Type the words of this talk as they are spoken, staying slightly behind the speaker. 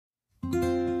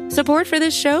Support for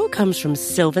this show comes from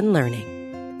Sylvan Learning.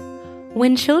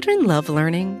 When children love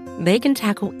learning, they can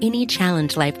tackle any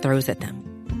challenge life throws at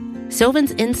them.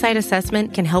 Sylvan's Insight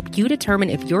Assessment can help you determine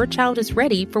if your child is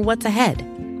ready for what's ahead.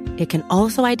 It can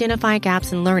also identify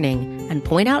gaps in learning and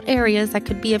point out areas that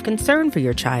could be of concern for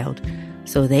your child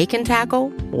so they can tackle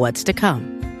what's to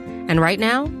come. And right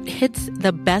now, it's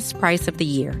the best price of the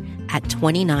year at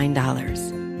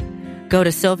 $29. Go to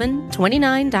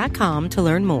sylvan29.com to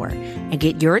learn more and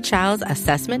get your child's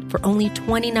assessment for only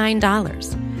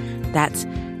 $29. That's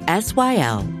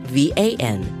SYLVAN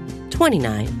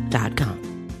 29.com.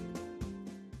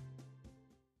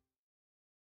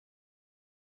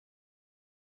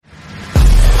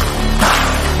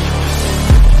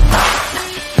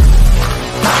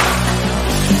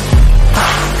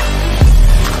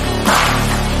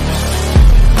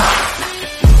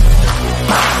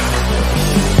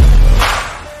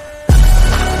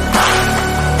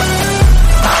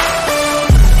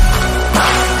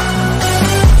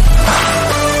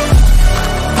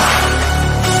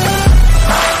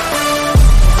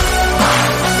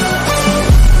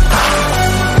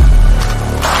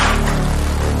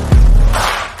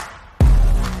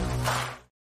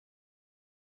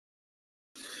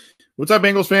 What's up,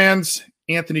 Bengals fans?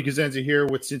 Anthony Cosenza here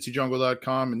with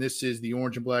CincyJungle.com, and this is the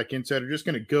Orange and Black Insider. Just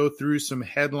going to go through some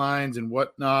headlines and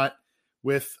whatnot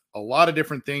with a lot of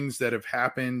different things that have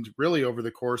happened really over the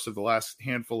course of the last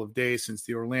handful of days since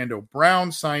the Orlando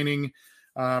Brown signing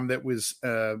that was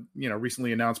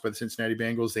recently announced by the Cincinnati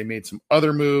Bengals. They made some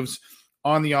other moves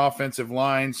on the offensive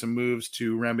line, some moves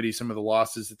to remedy some of the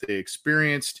losses that they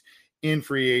experienced in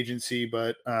free agency,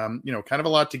 but kind of a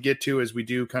lot to get to as we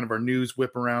do kind of our news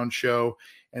whip around show.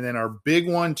 And then our big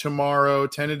one tomorrow,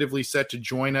 tentatively set to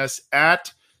join us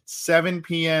at 7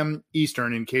 p.m.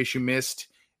 Eastern, in case you missed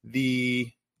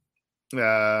the,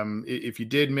 if you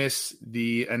did miss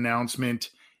the announcement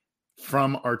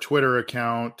from our Twitter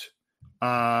account,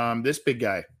 this big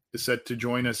guy is set to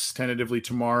join us tentatively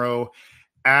tomorrow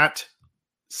at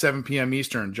 7 p.m.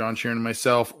 Eastern. John Sheeran and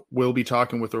myself will be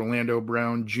talking with Orlando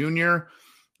Brown Jr.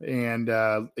 and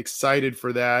excited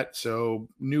for that. So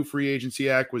new free agency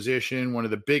acquisition, one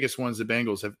of the biggest ones the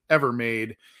Bengals have ever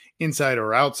made inside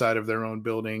or outside of their own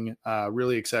building.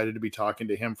 Really excited to be talking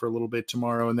to him for a little bit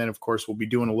tomorrow. And then, of course, we'll be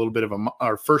doing a little bit of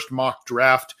our first mock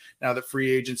draft now that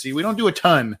free agency. We don't do a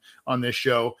ton on this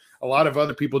show. A lot of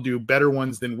other people do better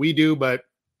ones than we do, but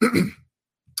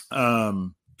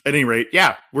at any rate,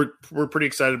 yeah, we're pretty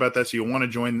excited about that. So you'll want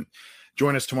to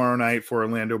join us tomorrow night for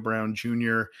Orlando Brown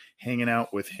Jr., hanging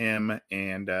out with him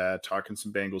and talking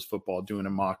some Bengals football, doing a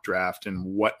mock draft and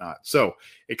whatnot. So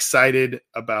excited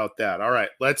about that. All right,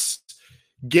 let's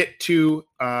get to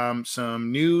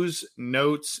some news,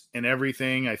 notes, and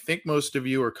everything. I think most of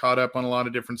you are caught up on a lot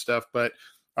of different stuff, but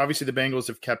obviously the Bengals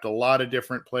have kept a lot of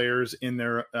different players in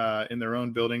their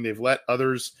own building. They've let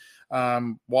others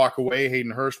walk away.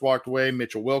 Hayden Hurst walked away.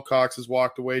 Mitchell Wilcox has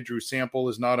walked away. Drew Sample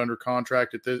is not under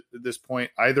contract at this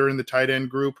point, either in the tight end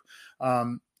group.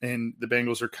 And the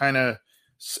Bengals are kind of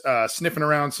sniffing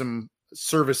around some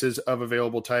services of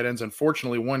available tight ends.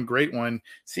 Unfortunately, one great one,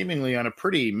 seemingly on a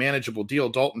pretty manageable deal.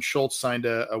 Dalton Schultz signed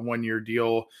a 1-year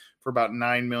deal for about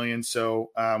 $9 million.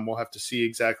 So we'll have to see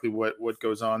exactly what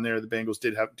goes on there. The Bengals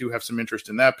do have some interest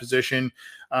in that position.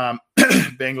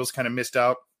 Bengals kind of missed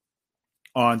out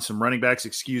on some running backs.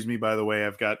 Excuse me, by the way,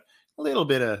 I've got a little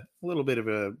bit of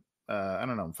a I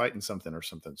don't know, I'm fighting something or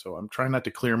something. So I'm trying not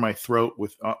to clear my throat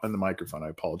on the microphone. I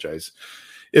apologize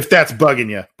if that's bugging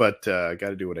you, but I got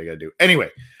to do what I got to do. Anyway,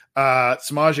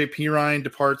 Samaje Perine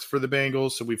departs for the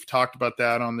Bengals. So we've talked about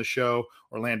that on the show.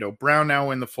 Orlando Brown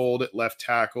now in the fold at left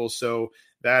tackle. So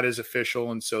that is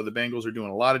official. And so the Bengals are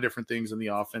doing a lot of different things in the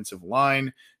offensive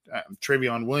line.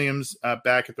 Travion Williams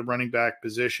back at the running back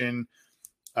position.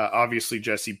 Obviously,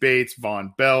 Jesse Bates,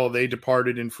 Von Bell, they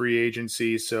departed in free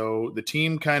agency. So the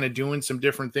team kind of doing some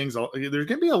different things. There's going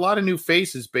to be a lot of new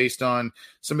faces based on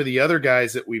some of the other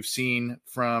guys that we've seen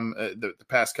from the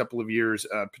past couple of years,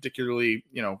 particularly,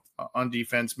 on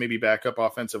defense, maybe backup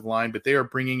offensive line. But they are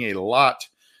bringing a lot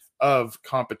of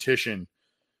competition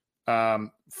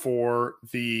for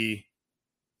the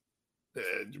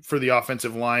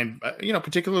offensive line,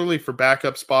 particularly for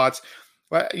backup spots.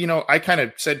 Well, I kind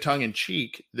of said tongue in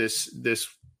cheek this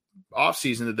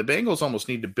offseason that the Bengals almost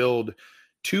need to build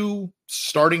 2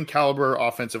 starting caliber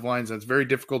offensive lines. That's very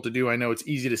difficult to do. I know it's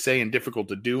easy to say and difficult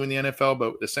to do in the NFL,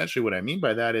 but essentially what I mean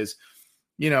by that is,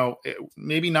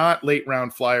 maybe not late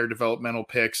round flyer developmental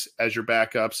picks as your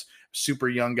backups, super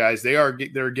young guys. They're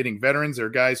getting veterans. They're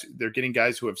getting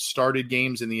guys who have started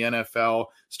games in the NFL,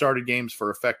 started games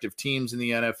for effective teams in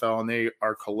the NFL, and they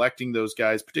are collecting those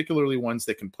guys, particularly ones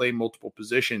that can play multiple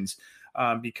positions,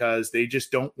 because they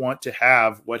just don't want to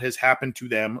have what has happened to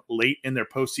them late in their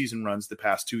postseason runs the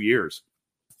past 2 years.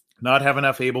 Not have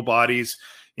enough able bodies,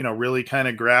 really kind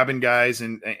of grabbing guys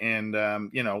and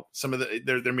some of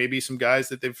there may be some guys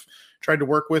that they've tried to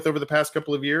work with over the past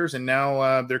couple of years. And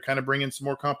now they're kind of bringing some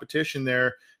more competition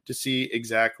there to see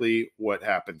exactly what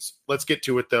happens. Let's get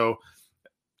to it though,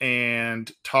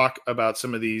 and talk about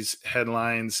some of these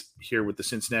headlines here with the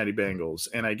Cincinnati Bengals.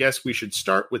 And I guess we should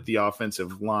start with the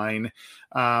offensive line.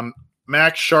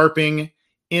 Max Sharping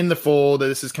in the fold.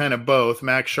 This is kind of both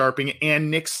Max Sharping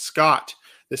and Nick Scott,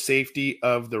 the safety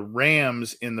of the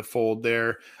Rams, in the fold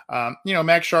there.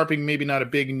 Max Sharping, maybe not a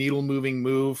big needle moving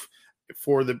move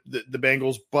for the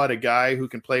Bengals, but a guy who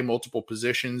can play multiple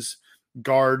positions,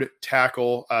 guard,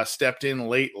 tackle, stepped in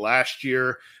late last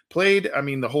year,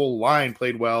 the whole line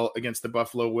played well against the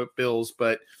Buffalo Bills,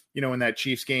 but in that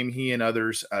Chiefs game, he and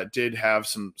others did have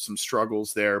some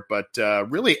struggles there, but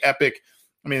really epic.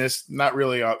 It's not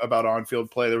really about on-field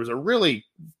play. There was a really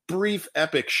brief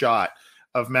epic shot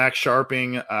of Max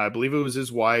Sharping, I believe it was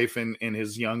his wife and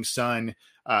his young son,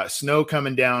 snow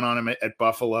coming down on him at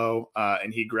Buffalo,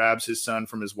 and he grabs his son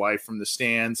from his wife from the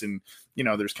stands, and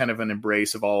there's kind of an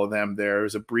embrace of all of them there. There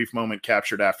was a brief moment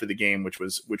captured after the game, which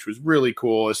was really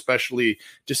cool, especially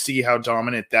to see how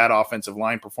dominant that offensive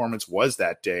line performance was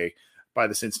that day by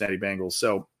the Cincinnati Bengals.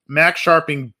 So Max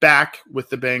Sharping back with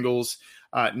the Bengals.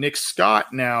 Nick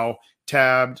Scott now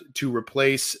tabbed to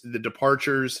replace the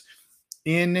departures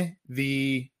in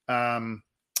the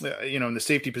in the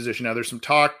safety position. Now there's some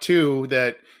talk too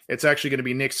that it's actually going to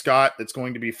be Nick Scott that's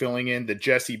going to be filling in the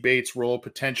Jesse Bates role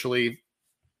potentially,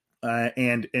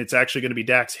 and it's actually going to be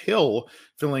Dax Hill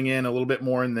filling in a little bit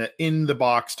more in the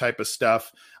box type of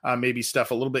stuff, maybe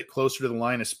stuff a little bit closer to the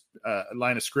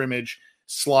line of scrimmage,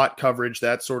 slot coverage,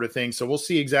 that sort of thing. So we'll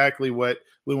see exactly what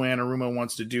Lou Anarumo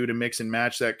wants to do to mix and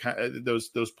match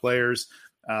those players.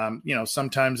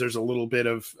 Sometimes there's a little bit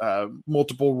of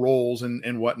multiple roles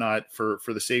and whatnot for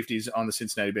the safeties on the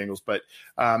Cincinnati Bengals. But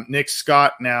Nick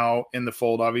Scott now in the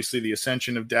fold. Obviously, the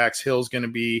ascension of Dax Hill is going to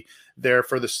be there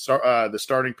for the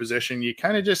starting position. You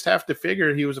kind of just have to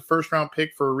figure he was a first-round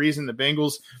pick for a reason. The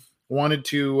Bengals wanted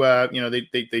to,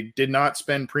 they did not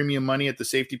spend premium money at the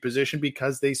safety position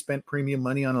because they spent premium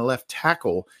money on a left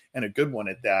tackle, and a good one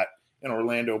at that, in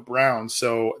Orlando Brown.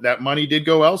 So that money did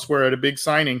go elsewhere at a big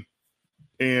signing.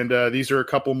 And these are a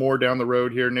couple more down the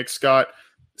road here. Nick Scott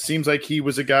seems like he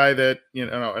was a guy that, and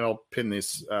I'll pin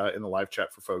this in the live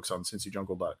chat for folks on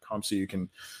cincyjungle.com so you can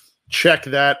check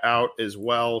that out as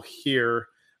well here.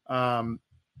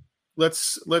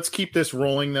 Let's keep this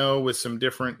rolling, though, with some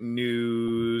different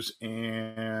news.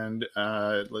 And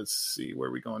let's see, where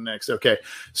are we going next? Okay,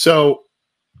 so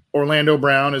Orlando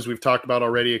Brown, as we've talked about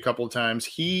already a couple of times,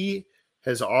 he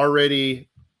has already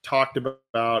talked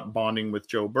about bonding with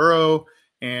Joe Burrow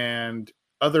and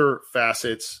other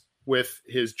facets with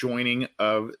his joining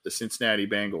of the Cincinnati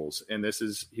Bengals. And this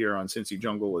is here on Cincy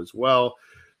Jungle as well.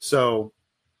 So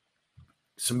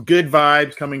some good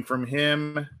vibes coming from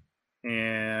him.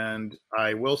 And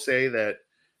I will say that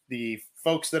the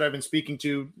folks that I've been speaking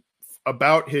to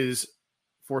about his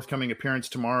forthcoming appearance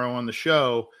tomorrow on the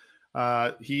show,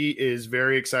 he is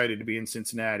very excited to be in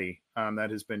Cincinnati. That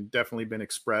has definitely been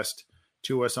expressed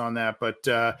to us on that. But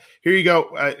here you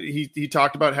go. He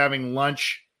talked about having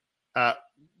lunch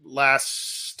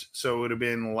so it would have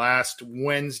been last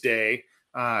Wednesday.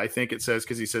 I think it says,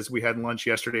 because he says we had lunch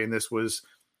yesterday, and this was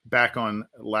back on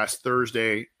last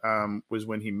Thursday, was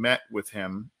when he met with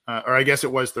him. Or I guess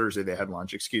it was Thursday they had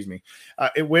lunch, excuse me.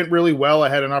 It went really well. I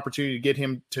had an opportunity to get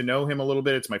him to know him a little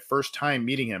bit. It's my first time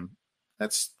meeting him.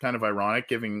 That's kind of ironic,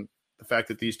 given the fact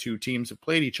that these two teams have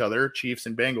played each other, Chiefs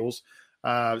and Bengals.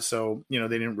 So, they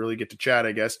didn't really get to chat,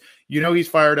 I guess. He's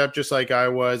fired up just like I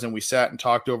was, and we sat and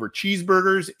talked over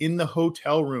cheeseburgers in the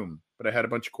hotel room. But I had a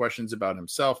bunch of questions about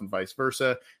himself and vice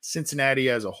versa, Cincinnati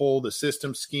as a whole, the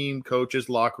system, scheme, coaches,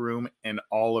 locker room, and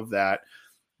all of that.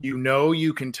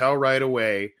 You can tell right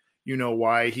away,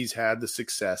 why he's had the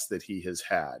success that he has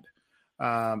had.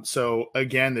 So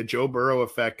again, the Joe Burrow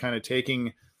effect kind of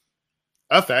taking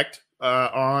effect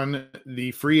on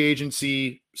the free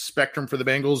agency spectrum for the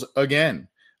Bengals again,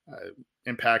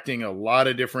 impacting a lot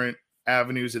of different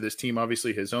avenues of this team.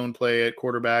 Obviously his own play at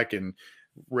quarterback and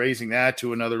raising that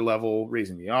to another level,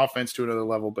 raising the offense to another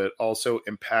level, but also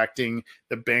impacting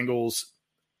the Bengals'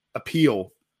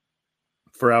 appeal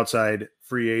for outside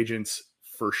free agents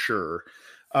for sure.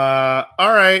 All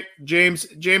right, James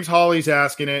Hawley's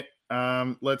asking it.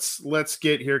 Let's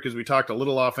get here because we talked a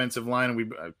little offensive line, and we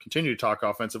continue to talk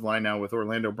offensive line now with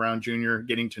Orlando Brown Jr.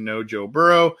 getting to know Joe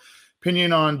Burrow.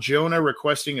 Opinion on Jonah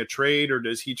requesting a trade, or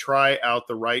does he try out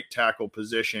the right tackle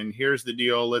position? Here's the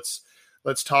deal. Let's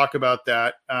talk about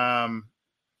that.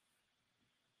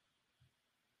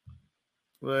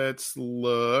 Let's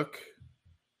look.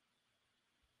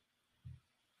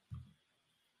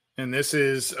 And this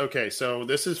is okay. So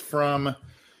this is from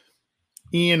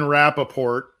Ian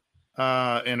Rappaport,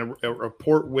 and a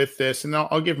report with this, and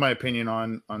I'll give my opinion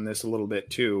on this a little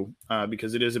bit too,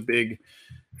 because it is a big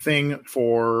thing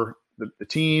for the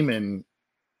team and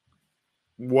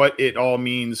what it all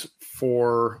means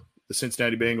for the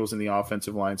Cincinnati Bengals and the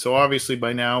offensive line. So obviously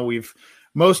by now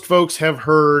most folks have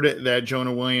heard that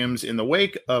Jonah Williams, in the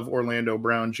wake of Orlando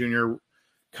Brown Jr.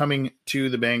 coming to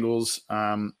the Bengals,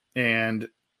 and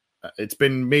it's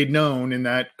been made known in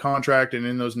that contract and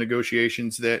in those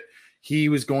negotiations that he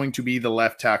was going to be the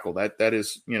left tackle. That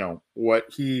is, what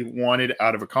he wanted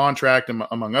out of a contract,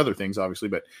 among other things, obviously,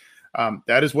 but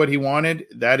that is what he wanted.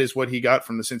 That is what he got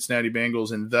from the Cincinnati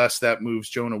Bengals, and thus that moves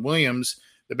Jonah Williams.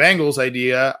 The Bengals'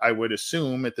 idea, I would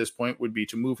assume at this point, would be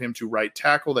to move him to right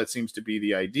tackle. That seems to be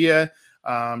the idea.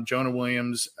 Jonah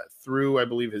Williams, through, I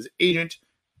believe, his agent,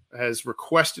 has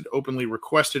openly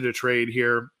requested a trade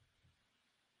here.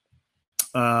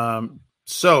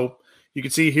 So you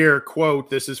can see here, quote,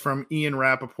 this is from Ian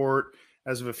Rappaport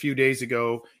as of a few days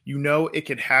ago. It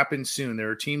could happen soon. There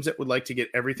are teams that would like to get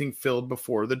everything filled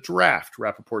before the draft,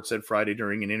 Rappaport said Friday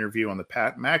during an interview on the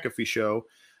Pat McAfee show.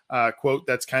 Quote,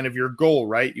 that's kind of your goal,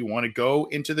 right? You want to go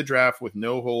into the draft with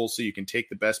no holes so you can take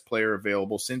the best player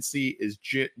available. Cincy is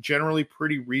generally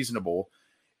pretty reasonable.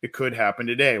 It could happen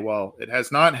today. Well, it has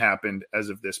not happened as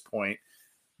of this point.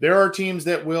 There are teams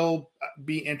that will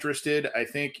be interested. I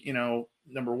think,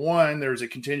 number one, there's a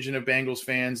contingent of Bengals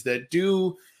fans that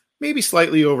do maybe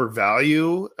slightly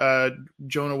overvalue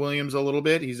Jonah Williams a little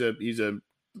bit. He's a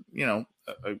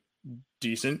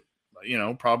decent,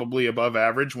 probably above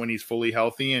average when he's fully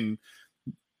healthy and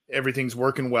everything's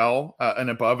working well, an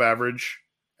above average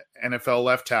NFL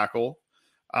left tackle.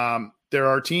 There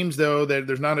are teams, though, that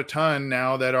there's not a ton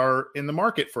now that are in the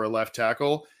market for a left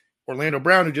tackle. Orlando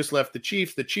Brown, who just left the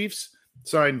Chiefs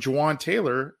signed Juwan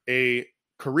Taylor, a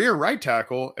career right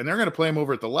tackle, and they're going to play him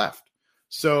over at the left.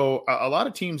 So a lot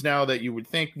of teams now that you would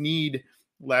think need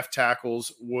left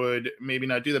tackles would maybe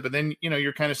not do that. But then,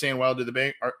 you're kind of saying, well, are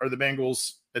the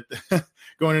Bengals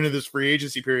going into this free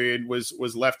agency period, was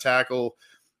left tackle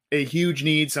a huge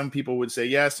need? Some people would say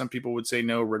yes. Some people would say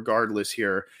no, regardless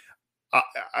here.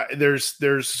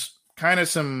 There's kind of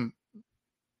some,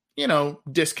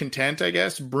 discontent, I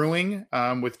guess, brewing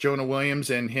with Jonah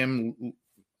Williams and him,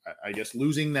 I guess,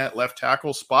 losing that left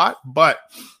tackle spot. But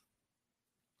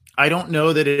I don't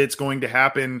know that it's going to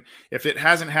happen. If it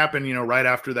hasn't happened, right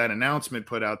after that announcement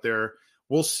put out there,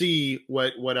 we'll see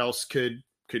what else could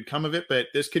come of it. But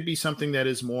this could be something that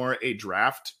is more a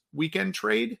draft weekend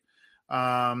trade.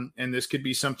 And this could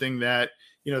be something that,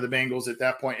 the Bengals at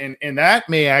that point, and that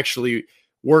may actually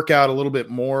work out a little bit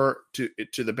more to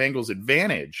the Bengals'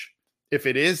 advantage if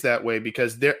it is that way,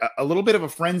 because there a little bit of a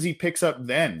frenzy picks up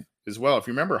then as well. If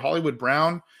you remember, Hollywood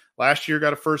Brown last year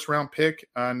got a first round pick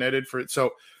netted for it.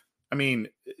 So, I mean,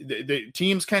 the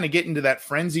teams kind of get into that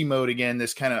frenzy mode again.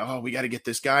 This kind of, we got to get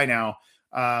this guy now.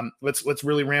 Let's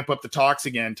really ramp up the talks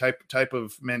again type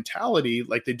of mentality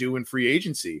like they do in free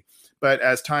agency. But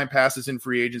as time passes in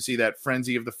free agency, that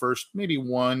frenzy of the first maybe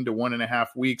 1 to 1.5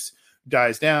 weeks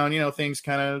dies down. Things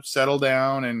kind of settle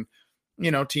down, and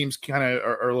teams kind of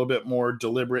are a little bit more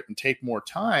deliberate and take more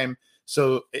time.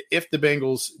 So if the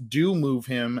Bengals do move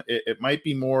him, it might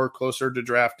be more closer to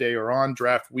draft day or on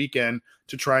draft weekend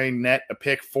to try and net a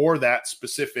pick for that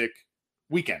specific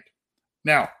weekend.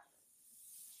 Now,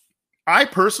 I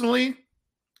personally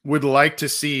would like to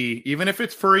see, even if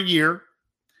it's for a year,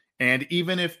 and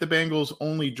even if the Bengals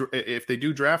if they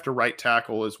do draft a right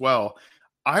tackle as well,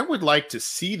 I would like to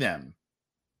see them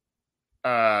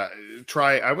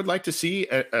I would like to see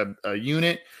a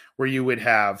unit where you would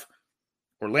have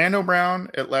Orlando Brown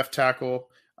at left tackle,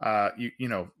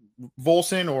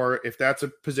 Volson, or if that's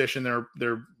a position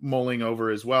they're mulling over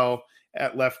as well,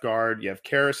 at left guard. You have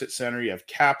Karras at center, you have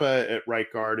Kappa at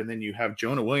right guard, and then you have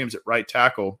Jonah Williams at right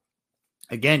tackle.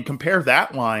 Again, compare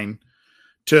that line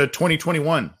to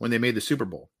 2021 when they made the Super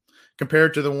Bowl,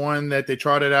 compared to the one that they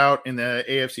trotted out in the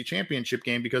AFC Championship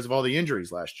game because of all the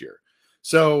injuries last year.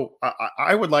 So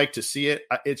I would like to see it.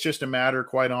 It's just a matter,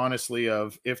 quite honestly,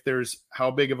 of if there's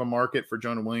how big of a market for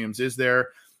Jonah Williams is there.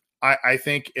 I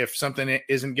think if something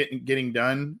isn't getting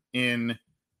done in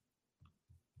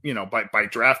by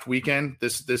draft weekend,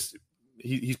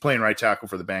 he's playing right tackle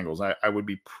for the Bengals. I would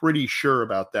be pretty sure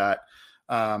about that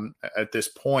at this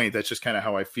point. That's just kind of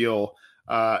how I feel.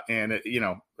 I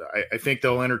think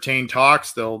they'll entertain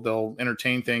talks. They'll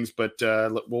entertain things, but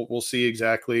we'll see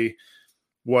exactly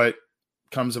what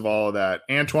comes of all of that.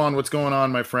 Antoine, what's going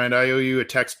on, my friend? I owe you a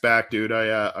text back, dude.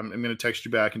 I'm going to text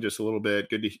you back in just a little bit.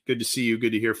 Good to see you.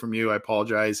 Good to hear from you. I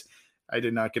apologize I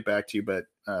did not get back to you, but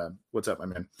what's up, my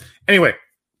man? Anyway,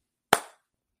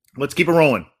 let's keep it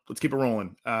rolling.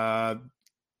 Samaje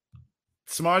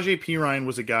Perine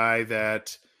was a guy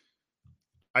that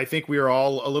I think we are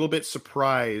all a little bit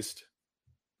surprised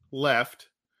left.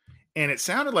 And it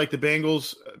sounded like the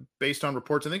Bengals, based on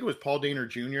reports, I think it was Paul Dehner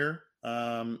Jr.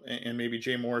 And maybe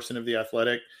Jay Morrison of The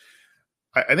Athletic.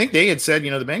 I think they had said, the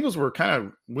Bengals were kind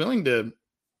of willing to,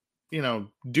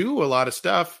 do a lot of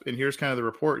stuff. And here's kind of the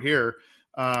report here.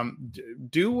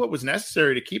 Do what was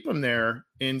necessary to keep him there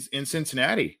in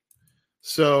Cincinnati.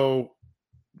 So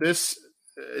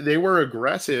they were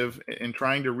aggressive in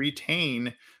trying to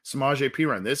retain Samaje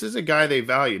Perine. This is a guy they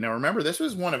value. Now, remember, this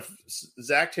was one of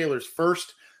Zach Taylor's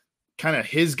first kind of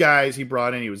his guys he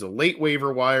brought in. He was a late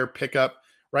waiver wire pickup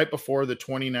right before the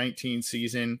 2019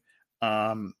 season. He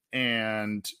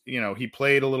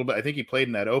played a little bit. I think he played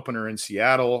in that opener in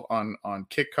Seattle on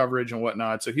kick coverage and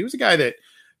whatnot. So he was a guy that,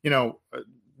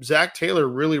 Zach Taylor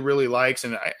really, really likes.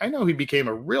 And I know he became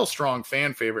a real strong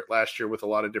fan favorite last year with a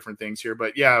lot of different things here.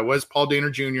 But yeah, it was Paul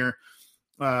Dehner Jr.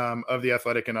 Of The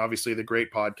Athletic, and obviously the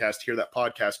great podcast, Hear That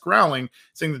Podcast, Growling,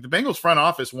 saying that the Bengals front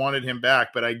office wanted him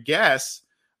back. But I guess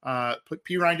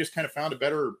Perine just kind of found a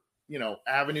better,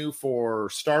 avenue for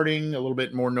starting, a little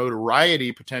bit more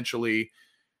notoriety potentially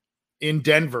in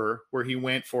Denver, where he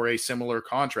went for a similar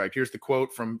contract. Here's the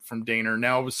quote from Dehner.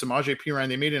 Now with Samaje Perine,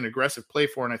 they made an aggressive play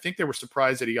for, and I think they were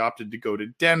surprised that he opted to go to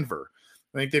Denver.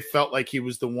 I think they felt like he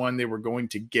was the one they were going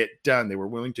to get done. They were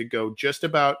willing to go just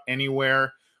about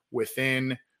anywhere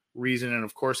within reason. And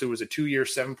of course, it was a 2-year,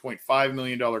 $7.5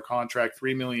 million contract,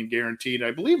 $3 million guaranteed.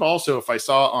 I believe also, if I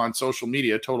saw on social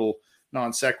media, total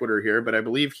non sequitur here, but I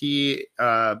believe he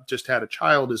just had a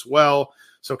child as well.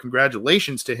 So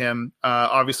congratulations to him.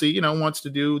 Obviously, wants to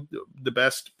do the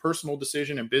best personal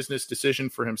decision and business decision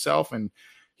for himself. And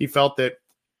he felt that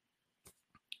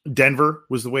Denver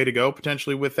was the way to go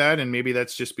potentially with that. And maybe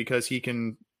that's just because he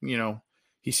can,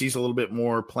 he sees a little bit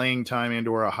more playing time and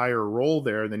or a higher role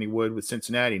there than he would with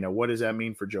Cincinnati. Now, what does that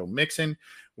mean for Joe Mixon?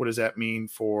 What does that mean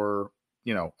for,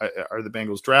 are the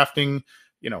Bengals drafting?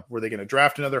 Were they going to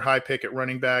draft another high pick at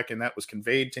running back? And that was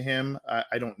conveyed to him.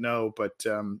 I don't know. But,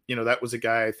 that was a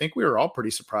guy I think we were all pretty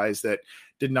surprised that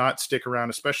did not stick around,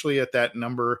 especially at that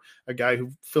number, a guy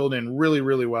who filled in really,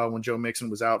 really well when Joe Mixon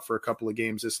was out for a couple of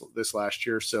games this last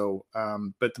year. So,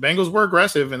 but the Bengals were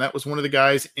aggressive, and that was one of the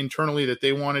guys internally that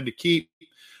they wanted to keep.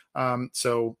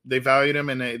 So they valued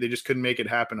him, and they just couldn't make it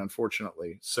happen,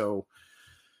 unfortunately. So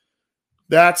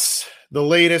that's the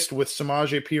latest with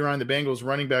Samaje Perine, the Bengals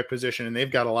running back position, and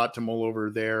they've got a lot to mull over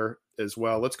there as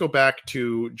well. Let's go back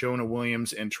to Jonah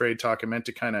Williams and trade talk. I meant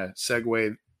to kind of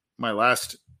segue my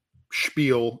last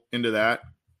spiel into that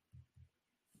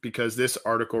because this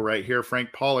article right here,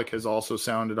 Frank Pollock has also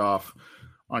sounded off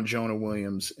on Jonah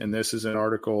Williams, and this is an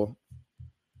article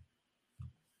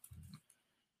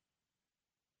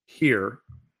here.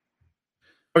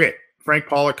 Okay. Frank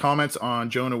Pollock comments on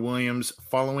Jonah Williams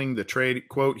following the trade.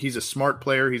 Quote, he's a smart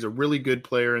player. He's a really good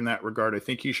player in that regard. I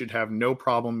think he should have no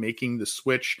problem making the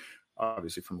switch,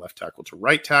 obviously from left tackle to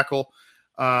right tackle.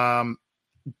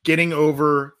 Getting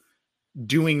over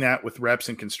doing that with reps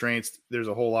and constraints. There's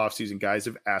a whole offseason. Guys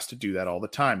have asked to do that all the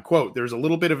time. Quote, there's a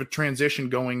little bit of a transition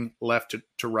going left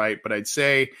to right, but I'd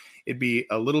say it'd be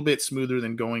a little bit smoother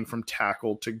than going from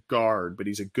tackle to guard. But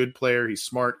he's a good player. He's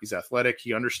smart. He's athletic.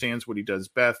 He understands what he does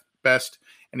best,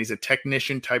 and he's a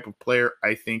technician type of player.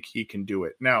 I think he can do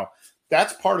it. Now,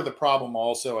 that's part of the problem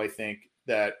also, I think,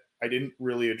 that I didn't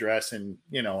really address. And,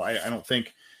 I don't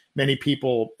think many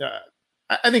people,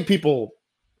 I think people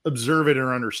observe it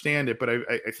or understand it, but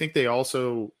I think they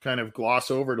also kind of gloss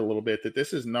over it a little bit, that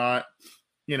this is not,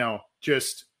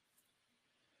 just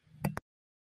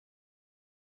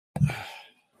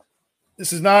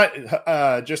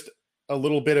a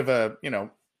little bit of a,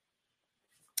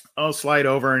 I'll slide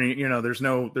over and, there's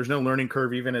no learning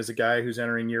curve even as a guy who's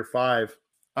entering year 5.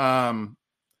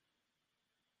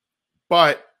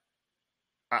 But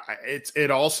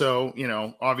it also,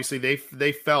 obviously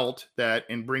they felt that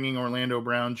in bringing Orlando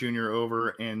Brown Jr.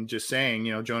 over and just saying,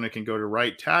 Jonah can go to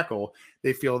right tackle,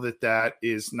 they feel that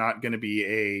is not going to be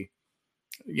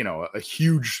a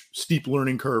huge steep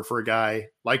learning curve for a guy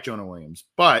like Jonah Williams.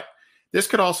 But this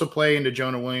could also play into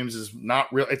Jonah Williams is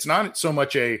not real. It's not so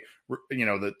much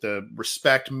the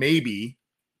respect maybe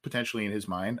potentially in his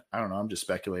mind. I don't know. I'm just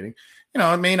speculating.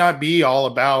 It may not be all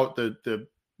about the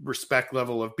respect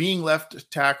level of being left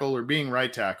tackle or being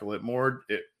right tackle. It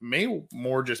may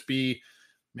more just be,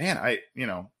 man,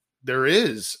 there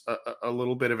is a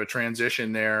little bit of a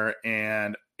transition there,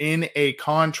 and in a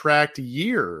contract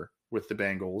year with the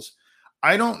Bengals,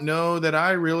 I don't know that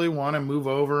I really want to move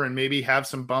over and maybe have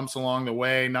some bumps along the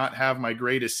way, not have my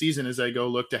greatest season as I go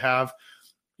look to have,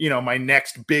 my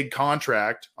next big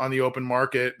contract on the open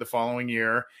market the following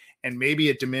year. And maybe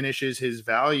it diminishes his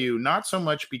value, not so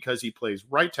much because he plays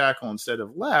right tackle instead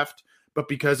of left, but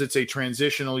because it's a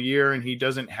transitional year and he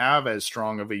doesn't have as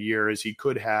strong of a year as he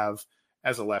could have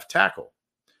as a left tackle.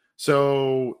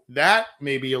 So that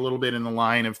may be a little bit in the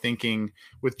line of thinking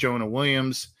with Jonah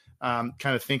Williams, kind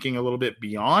of thinking a little bit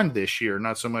beyond this year,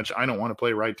 not so much, I don't want to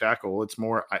play right tackle. It's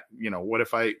more, what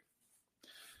if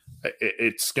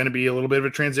it's going to be a little bit of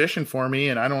a transition for me.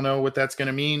 And I don't know what that's going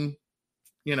to mean,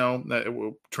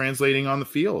 translating on the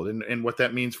field and what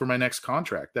that means for my next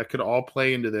contract. That could all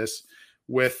play into this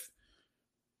with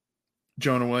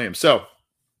Jonah Williams. So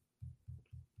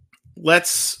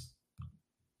let's,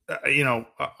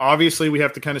 obviously we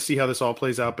have to kind of see how this all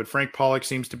plays out, but Frank Pollock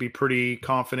seems to be pretty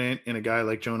confident in a guy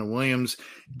like Jonah Williams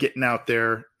getting out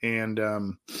there and,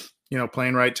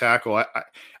 playing right tackle.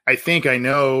 I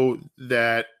know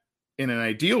that in an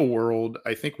ideal world,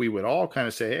 I think we would all kind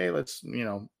of say, hey, let's,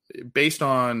 based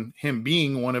on him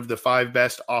being one of the 5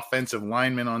 best offensive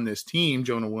linemen on this team,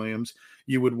 Jonah Williams,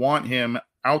 you would want him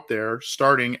out there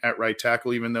starting at right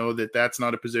tackle, even though that's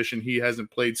not a position he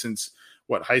hasn't played since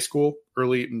high school,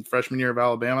 early in freshman year of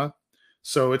Alabama.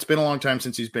 So it's been a long time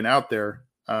since he's been out there.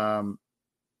 But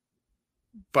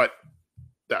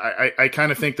I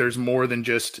kind of think there's more than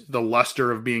just the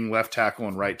luster of being left tackle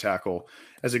and right tackle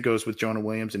as it goes with Jonah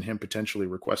Williams and him potentially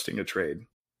requesting a trade.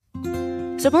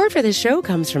 Support for this show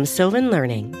comes from Sylvan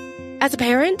Learning. As a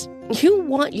parent, you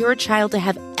want your child to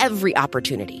have every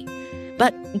opportunity,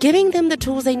 but giving them the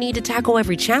tools they need to tackle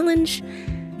every challenge,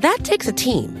 that takes a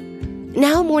team.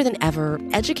 Now more than ever,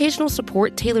 educational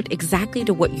support tailored exactly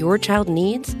to what your child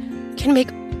needs can make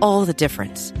all the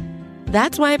difference.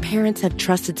 That's why parents have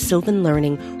trusted Sylvan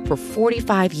Learning for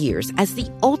 45 years as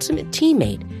the ultimate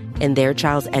teammate in their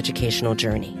child's educational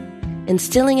journey,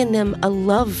 instilling in them a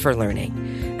love for learning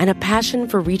and a passion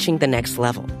for reaching the next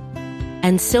level.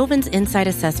 And Sylvan's Insight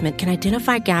Assessment can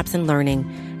identify gaps in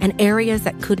learning and areas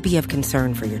that could be of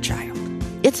concern for your child.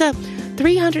 It's a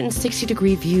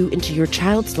 360-degree view into your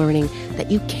child's learning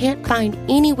that you can't find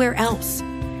anywhere else,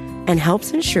 and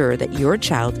helps ensure that your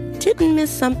child didn't miss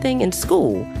something in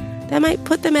school that might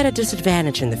put them at a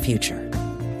disadvantage in the future.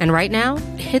 And right now,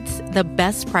 it's the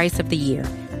best price of the year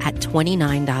at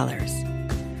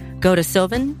 $29. Go to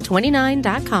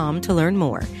sylvan29.com to learn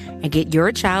more and get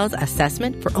your child's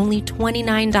assessment for only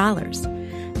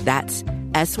 $29. That's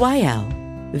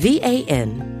SYLVAN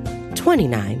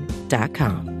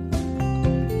 29.com.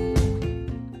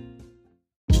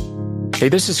 Hey,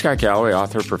 this is Scott Galloway,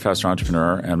 author, professor,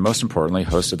 entrepreneur, and most importantly,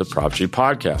 host of the Prop G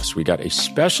podcast. We got a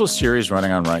special series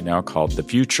running on right now called The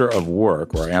Future of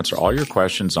Work, where I answer all your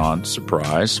questions on,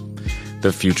 surprise,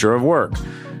 the future of work.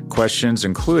 Questions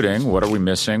including, what are we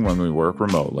missing when we work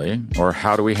remotely? Or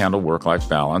how do we handle work-life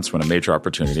balance when a major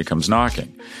opportunity comes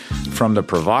knocking? From the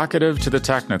provocative to the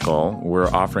technical, we're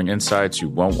offering insights you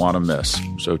won't want to miss.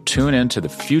 So tune in to The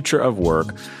Future of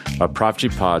Work, a Prop G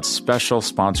Pod special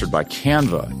sponsored by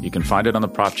Canva. You can find it on the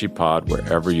Prop G Pod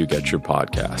wherever you get your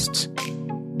podcasts.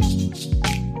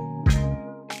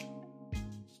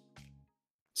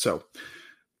 So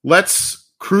let's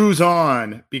cruise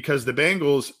on, because the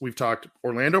Bengals, we've talked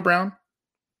Orlando Brown,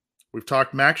 we've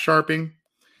talked Max Sharping,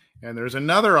 and there's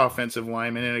another offensive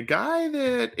lineman, and a guy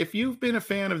that, if you've been a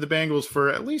fan of the Bengals for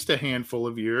at least a handful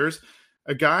of years,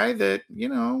 a guy that,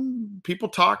 people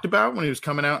talked about when he was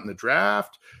coming out in the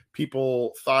draft.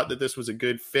 People thought that this was a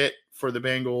good fit for the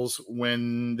Bengals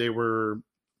when they were,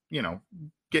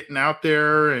 getting out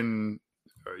there and,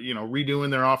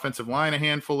 redoing their offensive line a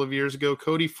handful of years ago.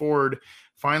 Cody Ford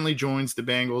finally joins the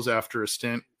Bengals after a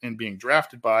stint in being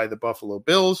drafted by the Buffalo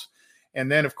Bills.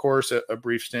 And then, of course, a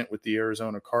brief stint with the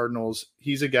Arizona Cardinals.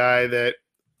 He's a guy that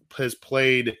has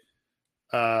played,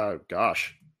 3 or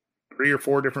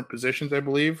 4 different positions, I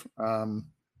believe.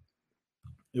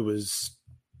 It was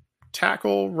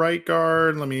tackle, right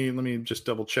guard. Let me just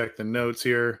double check the notes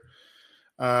here.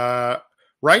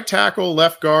 Right tackle,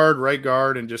 left guard, right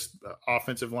guard, and just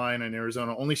offensive line in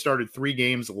Arizona. Only started 3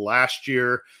 games last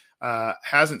year.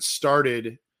 Hasn't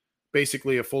started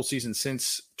basically a full season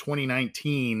since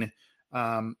 2019.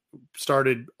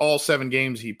 Started all 7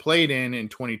 games he played in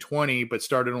 2020, but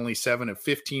started only 7 of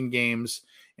 15 games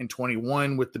in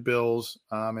 21 with the Bills,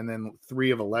 and then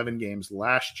 3 of 11 games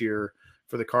last year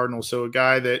for the Cardinals. So a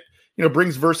guy that,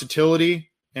 brings versatility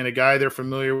and a guy they're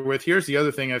familiar with. Here's the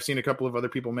other thing. I've seen a couple of other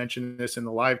people mention this in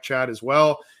the live chat as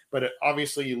well, but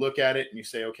obviously you look at it and you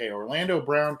say, okay, Orlando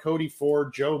Brown, Cody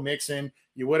Ford, Joe Mixon,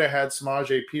 you would have had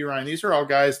Samaje Perine. These are all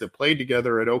guys that played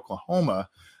together at Oklahoma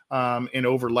in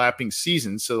overlapping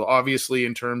seasons. So obviously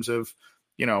in terms of,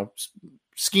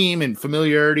 scheme and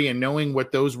familiarity and knowing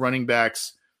what those running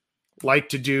backs like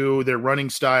to do, their running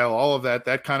style, all of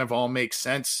that kind of all makes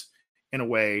sense in a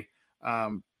way,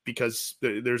 because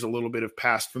there's a little bit of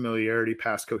past familiarity,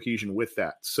 past cohesion with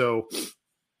that. So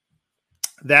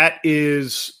that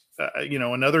is,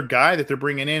 another guy that they're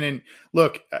bringing in. And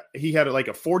look, he had like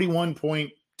a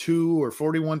 41.2 or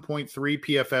 41.3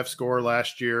 PFF score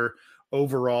last year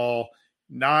overall.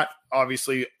 Not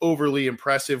obviously overly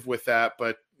impressive with that,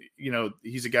 but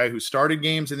he's a guy who started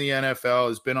games in the NFL,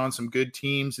 has been on some good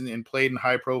teams and played in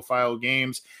high profile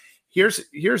games. Here's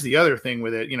the other thing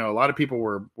with it. A lot of people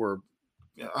were,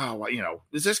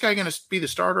 is this guy going to be the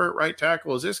starter at right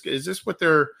tackle? Is this what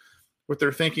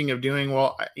they're thinking of doing?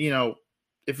 Well,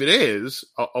 if it is,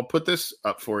 I'll put this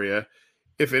up for you.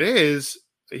 If it is,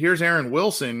 here's Aaron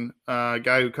Wilson, a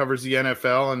guy who covers the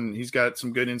NFL, and he's got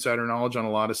some good insider knowledge on a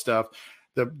lot of stuff.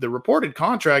 The reported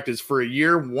contract is for a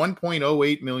year,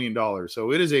 $1.08 million.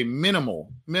 So it is a minimal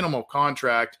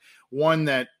contract, one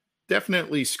that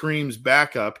definitely screams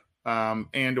backup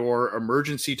and or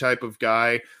emergency type of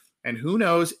guy. And who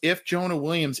knows if Jonah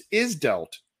Williams is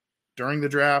dealt during the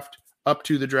draft, up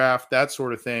to the draft, that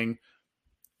sort of thing.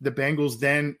 The Bengals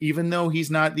then, even though he's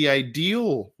not the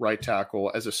ideal right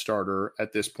tackle as a starter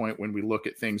at this point, when we look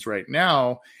at things right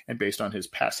now and based on his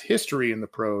past history in the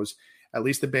pros, at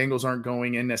least the Bengals aren't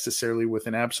going in necessarily with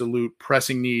an absolute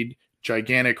pressing need,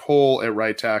 gigantic hole at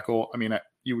right tackle. I mean,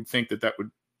 you would think that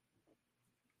would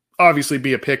obviously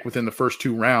be a pick within the first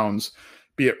 2 rounds,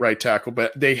 be it right tackle,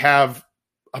 but they have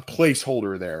a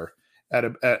placeholder there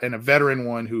and a veteran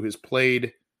one who has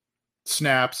played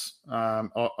snaps,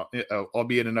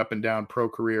 albeit an up and down pro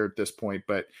career at this point.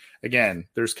 But again,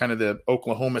 there's kind of the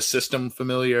Oklahoma system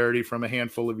familiarity from a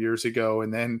handful of years ago.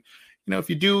 And then, if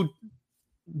you do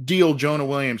deal Jonah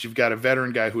Williams, you've got a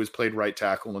veteran guy who has played right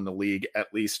tackle in the league,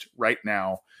 at least right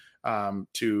now,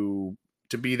 to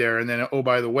be there. And then, oh,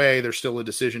 by the way, there's still a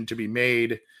decision to be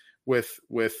made with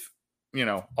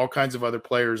all kinds of other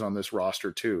players on this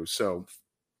roster too. So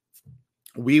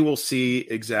we will see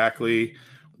exactly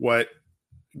what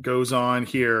goes on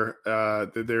here.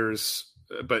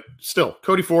 But still,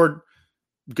 Cody Ford,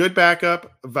 good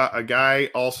backup, a guy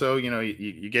also,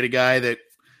 you get a guy that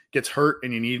gets hurt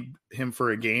and you need him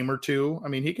for a game or two. I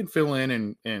mean, he can fill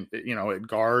in and at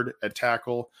guard, at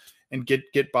tackle, and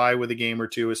get by with a game or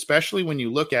two, especially when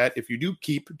you look at, if you do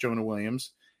keep Jonah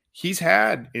Williams, he's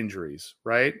had injuries,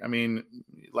 right? I mean,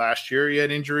 last year he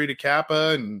had injury to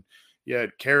Kappa, and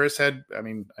Karras had, I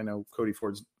know Cody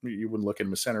Ford's, you wouldn't look at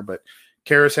him as center, but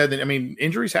Karras had,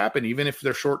 injuries happen even if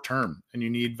they're short term, and you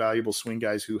need valuable swing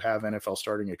guys who have NFL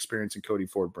starting experience, and Cody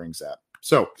Ford brings that.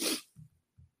 So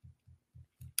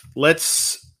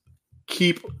let's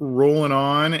keep rolling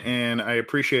on, and I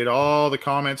appreciate all the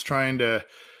comments, trying to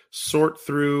sort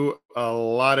through a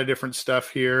lot of different stuff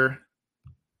here.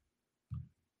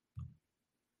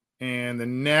 And the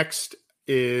next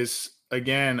is,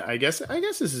 again, I guess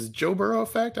this is Joe Burrow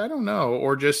effect. I don't know,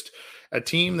 or just a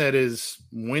team that is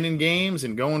winning games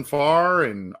and going far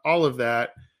and all of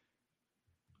that.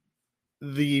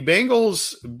 The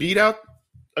Bengals beat out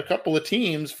a couple of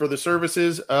teams for the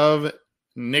services of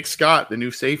Nick Scott, the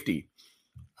new safety.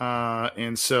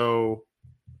 And so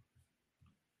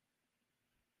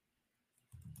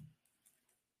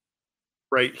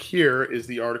right here is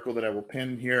the article that I will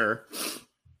pin here.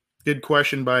 Good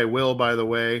question by Will, by the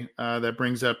way. That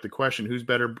brings up the question, who's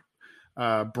better,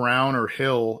 Brown or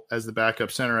Hill as the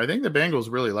backup center? I think the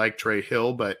Bengals really like Trey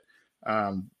Hill, but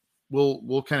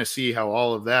we'll kind of see how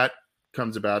all of that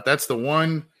comes about. That's the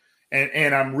one.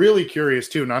 And I'm really curious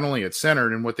too, not only at center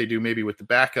and what they do maybe with the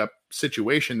backup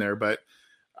situation there, but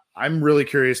I'm really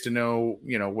curious to know,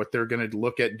 what they're going to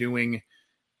look at doing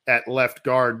at left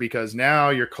guard, because now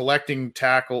you're collecting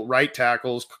right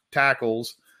tackles,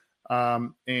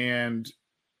 and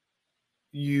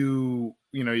you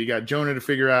got Jonah to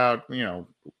figure out,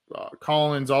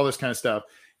 Collins, all this kind of stuff.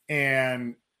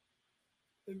 And,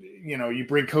 you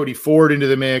bring Cody Ford into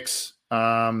the mix.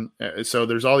 So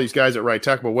there's all these guys at right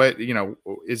tackle, but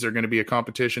is there going to be a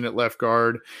competition at left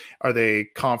guard? Are they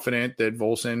confident that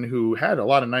Volson, who had a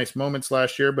lot of nice moments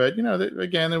last year, but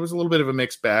again, there was a little bit of a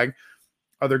mixed bag.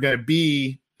 Is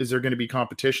there going to be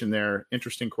competition there?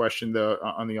 Interesting question though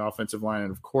on the offensive line.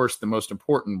 And of course the most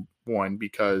important one,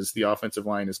 because the offensive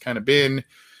line has kind of been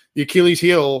the Achilles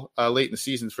heel late in the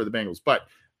seasons for the Bengals, but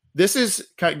this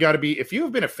is got to be, if you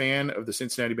have been a fan of the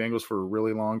Cincinnati Bengals for a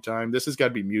really long time, this has got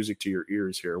to be music to your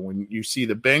ears here. When you see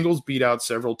the Bengals beat out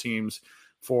several teams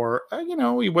for,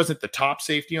 he wasn't the top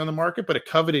safety on the market, but a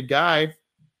coveted guy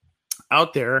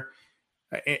out there.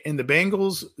 And the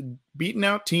Bengals beating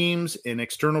out teams in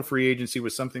external free agency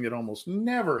was something that almost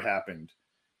never happened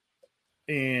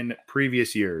in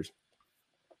previous years.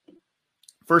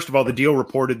 First of all, the deal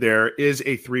reported there is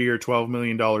a 3-year, $12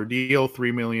 million deal,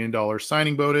 $3 million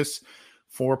signing bonus,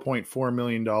 $4.4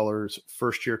 million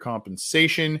first-year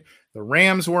compensation. The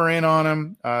Rams were in on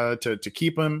him to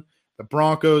keep him. The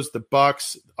Broncos, the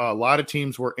Bucks, a lot of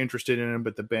teams were interested in him,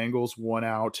 but the Bengals won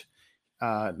out.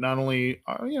 Not only,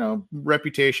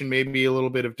 reputation, maybe a little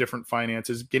bit of different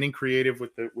finances, getting creative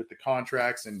with the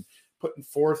contracts and putting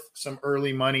forth some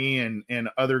early money and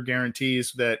other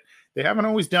guarantees that they haven't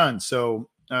always done. So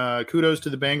kudos to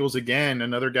the Bengals again.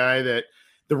 Another guy that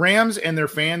the Rams and their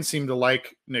fans seem to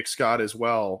like Nick Scott as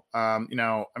well.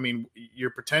 You're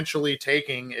potentially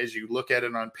taking, as you look at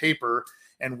it on paper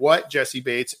and what Jesse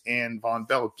Bates and Von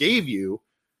Bell gave you,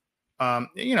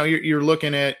 you're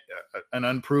looking at an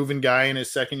unproven guy in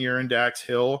his second year in Dax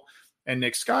Hill and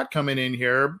Nick Scott coming in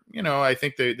here. I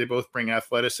think they both bring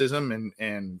athleticism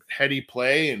and heady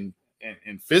play and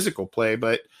physical play,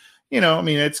 but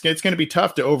it's going to be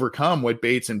tough to overcome what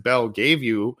Bates and Bell gave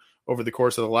you over the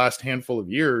course of the last handful of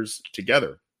years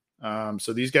together.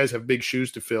 So these guys have big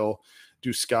shoes to fill,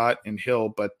 do Scott and Hill.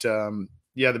 But the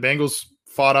Bengals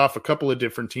fought off a couple of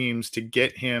different teams to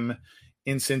get him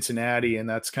in Cincinnati, and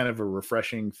that's kind of a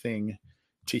refreshing thing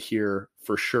to hear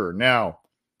for sure. Now,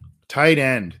 tight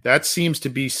end, that seems to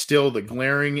be still the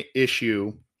glaring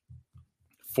issue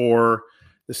for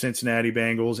the Cincinnati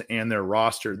Bengals and their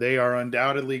roster. They are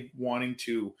undoubtedly wanting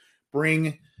to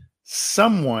bring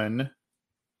someone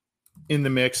in the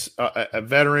mix, a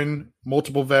veteran,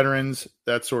 multiple veterans,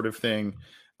 that sort of thing.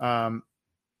 And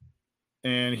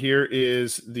here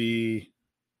is the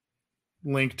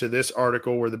link to this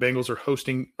article where the Bengals are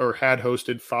hosting or had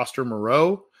hosted Foster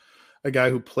Moreau, a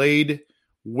guy who played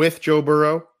with Joe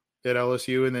Burrow at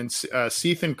LSU, and then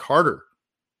Cethan Carter,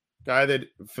 guy that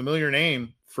familiar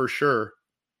name for sure.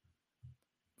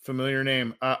 Familiar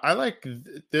name. I like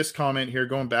this comment here,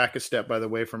 going back a step, by the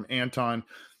way, from Anton.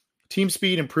 Team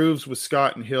speed improves with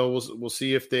Scott and Hill. We'll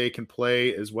see if they can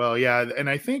play as well. Yeah, and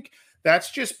I think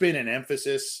that's just been an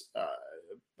emphasis.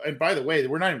 And by the way,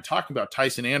 we're not even talking about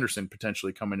Tyson Anderson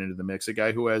potentially coming into the mix, a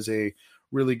guy who has a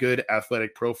really good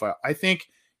athletic profile. I think,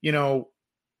 you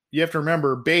have to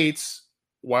remember Bates,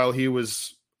 while he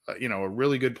was a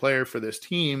really good player for this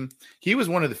team, he was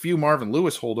one of the few Marvin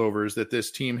Lewis holdovers that this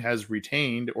team has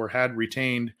retained or had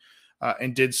retained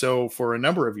and did so for a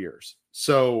number of years.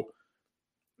 So,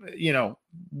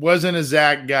 wasn't a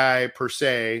Zach guy per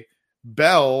se.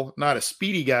 Bell, not a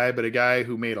speedy guy, but a guy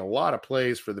who made a lot of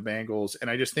plays for the Bengals.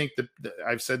 And I just think that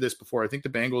I've said this before. I think the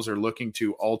Bengals are looking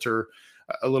to alter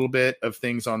a little bit of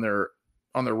things on their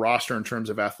roster in terms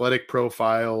of athletic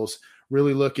profiles,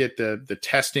 really look at the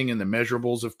testing and the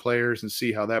measurables of players and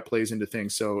see how that plays into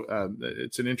things. So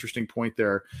it's an interesting point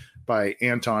there by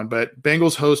Anton. But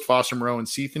Bengals host Foster Moreau and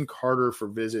Cethan Carter for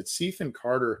visits. Cethan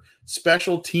Carter,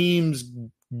 special teams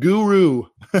guru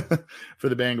for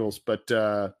the Bengals. But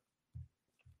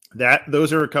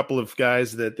those are a couple of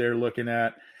guys that they're looking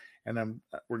at. And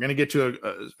we're going to get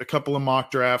to a couple of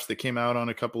mock drafts that came out on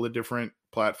a couple of different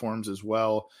platforms as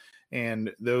well.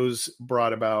 And those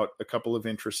brought about a couple of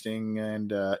interesting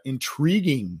and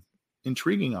intriguing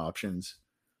options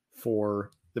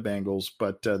for the Bengals.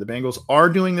 But the Bengals are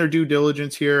doing their due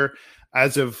diligence here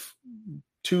as of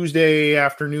Tuesday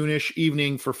afternoonish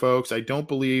evening for folks. I don't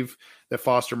believe that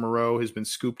Foster Moreau has been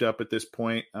scooped up at this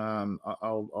point.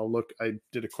 I'll look. I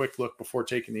did a quick look before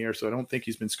taking the air, so I don't think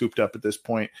he's been scooped up at this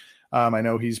point. I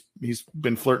know he's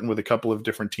been flirting with a couple of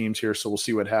different teams here, so we'll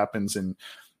see what happens. And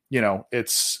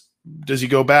does he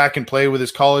go back and play with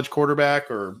his college quarterback,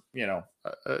 or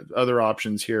other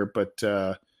options here? But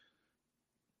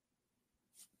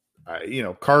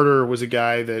Carter was a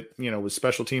guy that was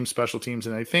special teams,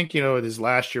 and I think his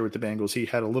last year with the Bengals, he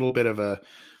had a little bit of a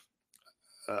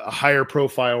higher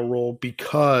profile role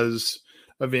because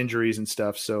of injuries and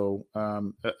stuff. So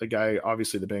a guy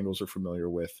obviously the Bengals are familiar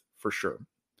with for sure.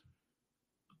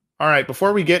 All right,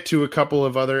 before we get to a couple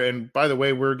of other, and by the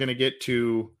way, we're going to get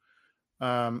to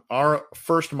our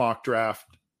first mock draft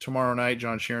tomorrow night,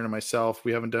 John Sheeran and myself.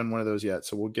 We haven't done one of those yet,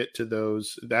 so we'll get to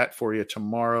that for you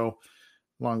tomorrow,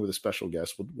 along with a special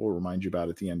guest. We'll remind you about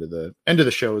it at the end of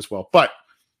the show as well. But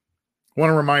I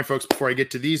want to remind folks before I get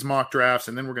to these mock drafts,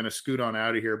 and then we're going to scoot on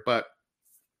out of here. But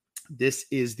this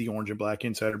is the Orange and Black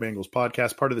Insider Bengals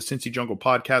podcast, part of the Cincy Jungle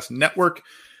Podcast Network.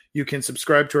 You can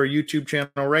subscribe to our YouTube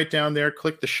channel right down there.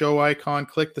 Click the show icon,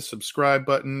 click the subscribe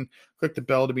button, click the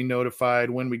bell to be notified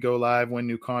when we go live, when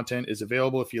new content is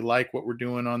available. If you like what we're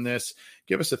doing on this,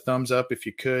 give us a thumbs up if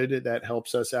you could. That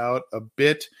helps us out a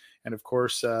bit. And of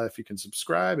course, if you can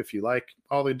subscribe, if you like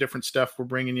all the different stuff we're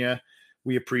bringing you,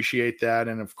 we appreciate that.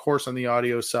 And of course, on the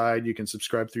audio side, you can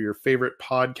subscribe through your favorite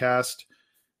podcast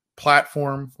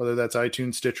platform, whether that's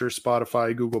iTunes, Stitcher,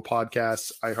 Spotify, Google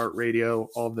Podcasts, iHeartRadio,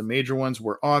 all of the major ones.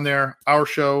 We're on there. Our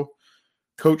show,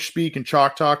 Coach Speak and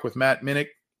Chalk Talk with Matt Minnick,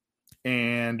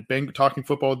 and Talking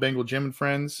Football with Bengal Jim and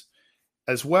Friends,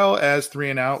 as well as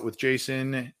 3 and Out with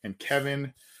Jason and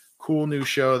Kevin. Cool new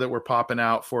show that we're popping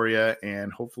out for you,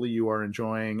 and hopefully you are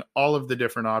enjoying all of the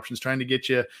different options, trying to get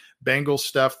you Bengals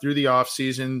stuff through the off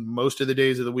season, most of the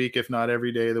days of the week, if not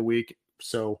every day of the week.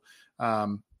 So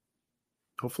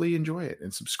hopefully you enjoy it,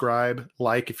 and subscribe,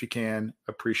 like if you can.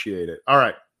 Appreciate it. All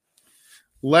right,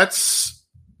 let's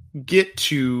get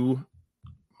to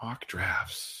mock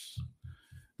drafts.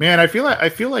 Man, I feel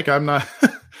like I'm not.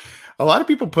 A lot of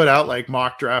people put out like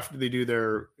mock draft. They do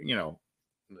their,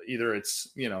 either it's,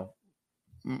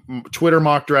 Twitter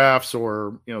mock drafts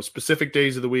or, specific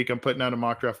days of the week. I'm putting out a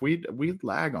mock draft. We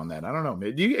lag on that. I don't know.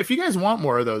 If you guys want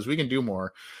more of those, we can do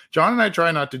more. John and I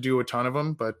try not to do a ton of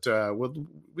them, but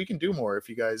we can do more if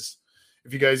you guys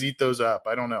eat those up.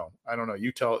 I don't know.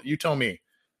 You tell me.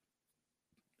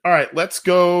 All right, let's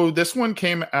go. This one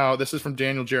came out. This is from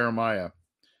Daniel Jeremiah,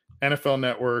 NFL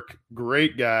Network.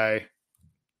 Great guy,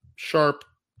 sharp,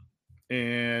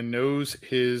 and knows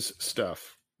his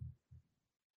stuff.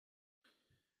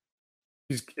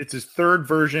 It's his third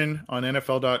version on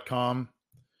NFL.com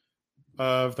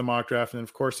of the mock draft. And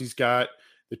of course, he's got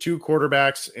the 2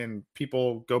 quarterbacks, and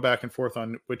people go back and forth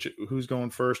on who's going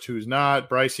first, who's not.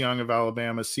 Bryce Young of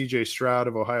Alabama, CJ Stroud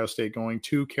of Ohio State going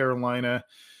to Carolina,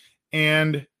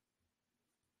 and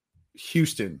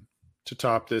Houston to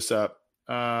top this up.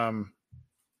 And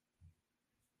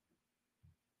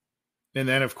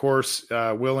then, of course,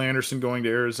 Will Anderson going to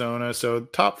Arizona. So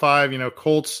top 5,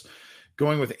 Colts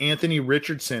going with Anthony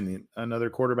Richardson, another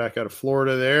quarterback out of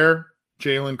Florida there.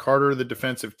 Jalen Carter, the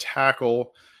defensive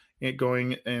tackle,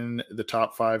 going in the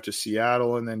top 5 to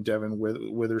Seattle, and then Devin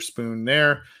Witherspoon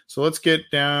there. So let's get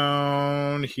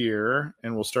down here,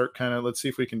 and we'll start let's see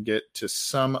if we can get to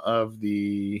some of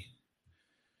the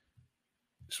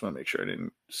 – just want to make sure I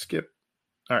didn't skip.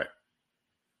 All right.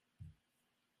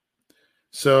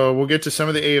 So we'll get to some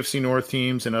of the AFC North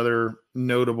teams and other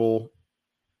notable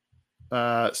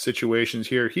situations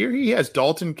here. Here he has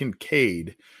Dalton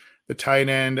Kincaid, the tight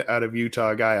end out of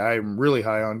Utah, guy I'm really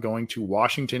high on, going to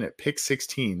Washington at pick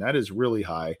 16. That is really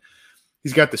high.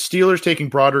 He's got the Steelers taking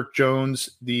Broderick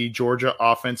Jones, the Georgia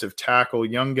offensive tackle,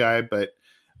 young guy, but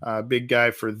big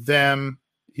guy for them.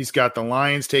 He's got the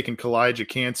Lions taking Kalijah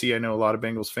Cansey. I know a lot of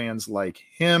Bengals fans like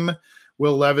him.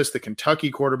 Will Levis, the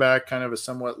Kentucky quarterback, kind of a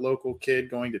somewhat local kid,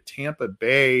 going to Tampa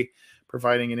Bay,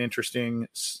 providing an interesting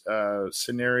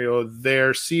scenario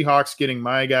there. Seahawks getting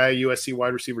my guy, USC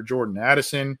wide receiver Jordan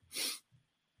Addison.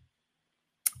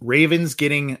 Ravens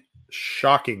getting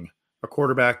shocking a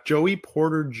quarterback. Joey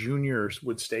Porter Jr.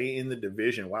 would stay in the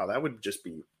division. Wow, that would just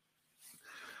be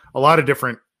a lot of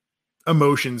different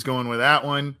emotions going with that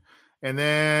one. And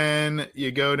then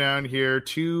you go down here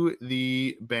to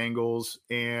the Bengals,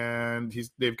 and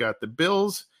they've got the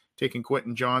Bills taking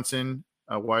Quentin Johnson,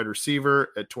 a wide receiver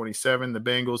at 27. The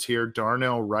Bengals here,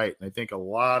 Darnell Wright. And I think a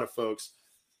lot of folks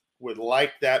would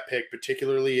like that pick,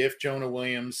 particularly if Jonah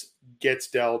Williams gets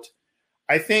dealt.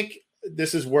 I think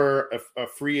this is where a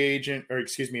free agent, or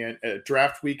excuse me, a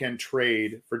draft weekend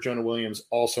trade for Jonah Williams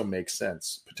also makes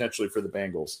sense, potentially for the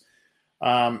Bengals.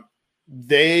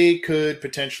 They could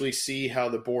potentially see how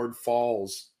the board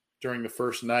falls during the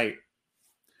first night,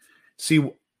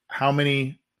 see how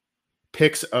many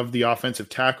picks of the offensive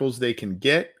tackles they can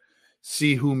get,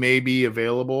 see who may be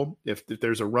available. If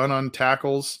there's a run on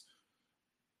tackles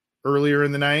earlier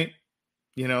in the night,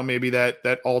 maybe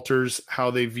that alters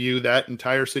how they view that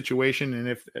entire situation. And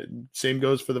if same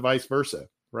goes for the vice versa,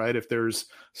 right? If there's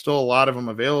still a lot of them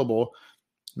available,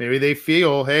 maybe they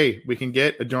feel, hey, we can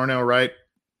get a Darnell Wright,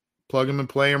 plug him and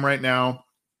play him right now.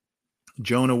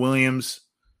 Jonah Williams,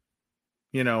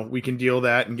 we can deal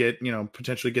that and get,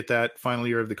 potentially get that final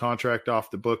year of the contract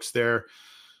off the books there.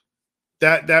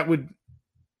 That would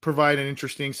provide an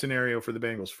interesting scenario for the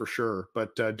Bengals for sure.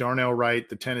 But Darnell Wright,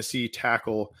 the Tennessee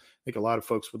tackle, I think a lot of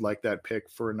folks would like that pick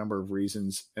for a number of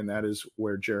reasons. And that is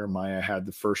where Jeremiah had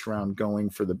the first round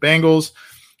going for the Bengals.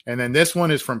 And then this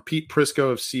one is from Pete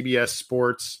Prisco of CBS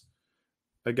Sports,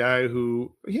 a guy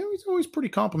who, he's always pretty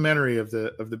complimentary of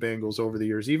the Bengals over the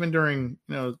years, even during,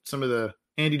 some of the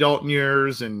Andy Dalton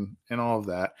years and all of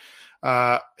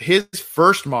that. His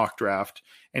first mock draft,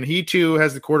 and he too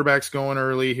has the quarterbacks going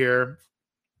early here.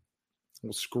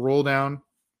 We'll scroll down.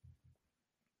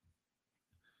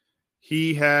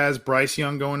 He has Bryce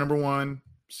Young going number 1,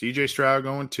 CJ Stroud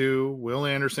going 2, Will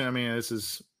Anderson. I mean, this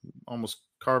is almost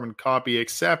carbon copy,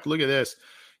 except look at this.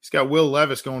 He's got Will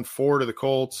Levis going 4 to the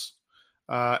Colts,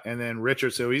 and then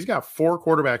Richard. So he's got 4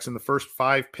 quarterbacks in the first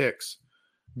 5 picks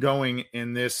going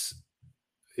in this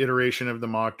iteration of the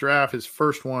mock draft. His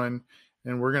first one,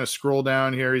 and we're going to scroll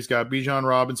down here. He's got Bijan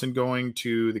Robinson going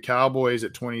to the Cowboys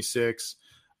at 26.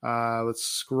 Let's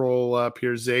scroll up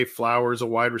here. Zay Flowers, a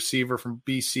wide receiver from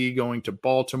BC, going to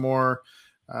Baltimore.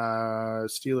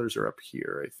 Steelers are up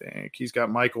here, I think. He's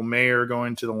got Michael Mayer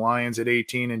going to the Lions at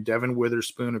 18, and Devin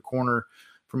Witherspoon, a corner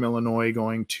from Illinois,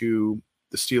 going to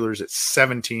the Steelers at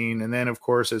 17. And then, of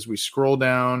course, as we scroll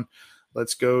down,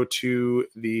 let's go to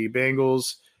the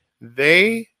Bengals.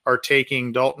 They are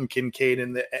taking Dalton Kincaid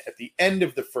at the end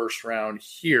of the first round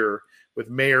here,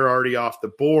 with Mayer already off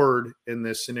the board in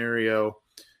this scenario.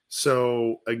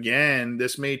 So again,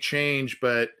 this may change,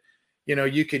 but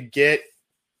you could get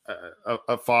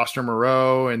a Foster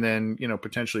Moreau and then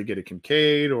potentially get a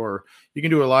Kincaid, or you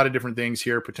can do a lot of different things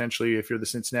here. Potentially, if you're the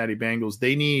Cincinnati Bengals,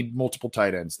 they need multiple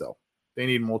tight ends though. They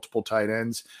need multiple tight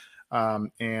ends,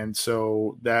 and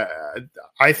so that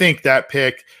I think that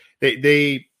pick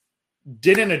they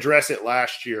didn't address it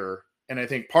last year, and I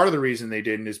think part of the reason they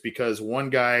didn't is because one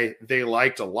guy they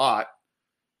liked a lot.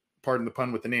 Pardon the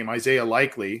pun with the name, Isaiah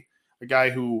Likely, a guy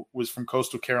who was from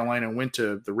Coastal Carolina and went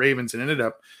to the Ravens and ended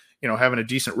up, having a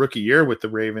decent rookie year with the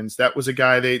Ravens. That was a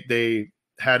guy they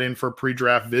had in for a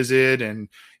pre-draft visit, and,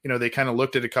 they kind of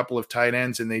looked at a couple of tight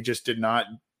ends and they just did not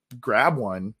grab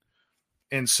one.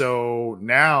 And so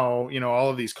now, all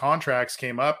of these contracts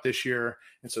came up this year,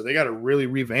 and so they got to really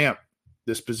revamp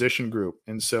this position group.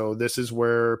 And so this is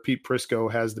where Pete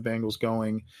Prisco has the Bengals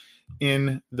going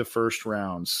in the first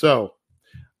round. So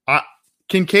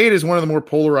Kincaid is one of the more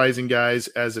polarizing guys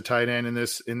as a tight end in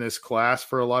this class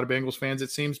for a lot of Bengals fans,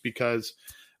 it seems, because,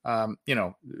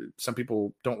 some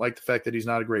people don't like the fact that he's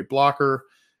not a great blocker.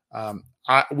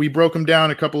 We broke him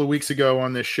down a couple of weeks ago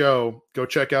on this show. Go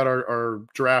check out our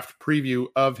draft preview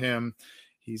of him.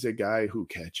 He's a guy who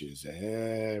catches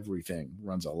everything,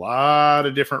 runs a lot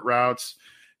of different routes.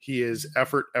 He is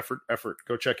effort.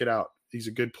 Go check it out. He's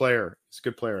a good player.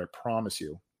 I promise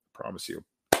you.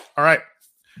 All right.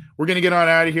 We're going to get on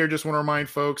out of here. Just want to remind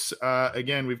folks,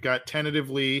 again, we've got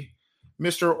tentatively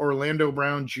Mr. Orlando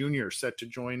Brown Jr. set to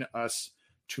join us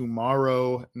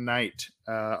tomorrow night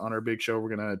on our big show.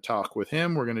 We're going to talk with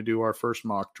him. We're going to do our first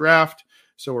mock draft.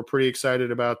 So we're pretty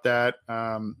excited about that.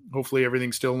 Hopefully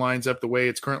everything still lines up the way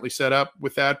it's currently set up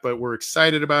with that, but we're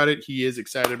excited about it. He is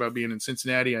excited about being in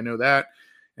Cincinnati. I know that.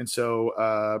 And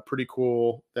so pretty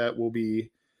cool that we'll be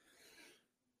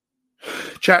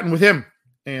chatting with him.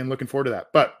 And looking forward to that.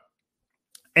 But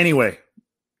anyway,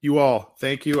 you all,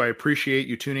 thank you. I appreciate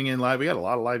you tuning in live. We got a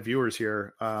lot of live viewers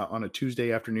here on a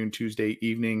Tuesday afternoon, Tuesday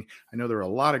evening. I know there are a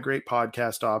lot of great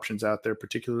podcast options out there,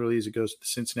 particularly as it goes to the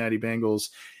Cincinnati Bengals.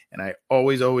 And I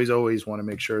always want to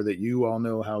make sure that you all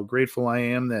know how grateful I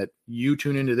am that you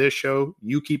tune into this show.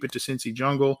 You keep it to Cincy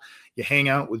Jungle. You hang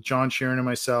out with John Sheeran and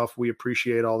myself. We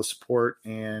appreciate all the support,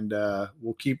 and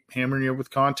we'll keep hammering you with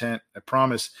content. I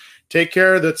promise. Take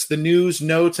care. That's the news,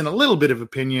 notes, and a little bit of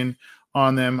opinion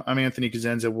on them. I'm Anthony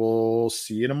Cosenza. We'll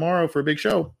see you tomorrow for a big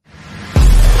show.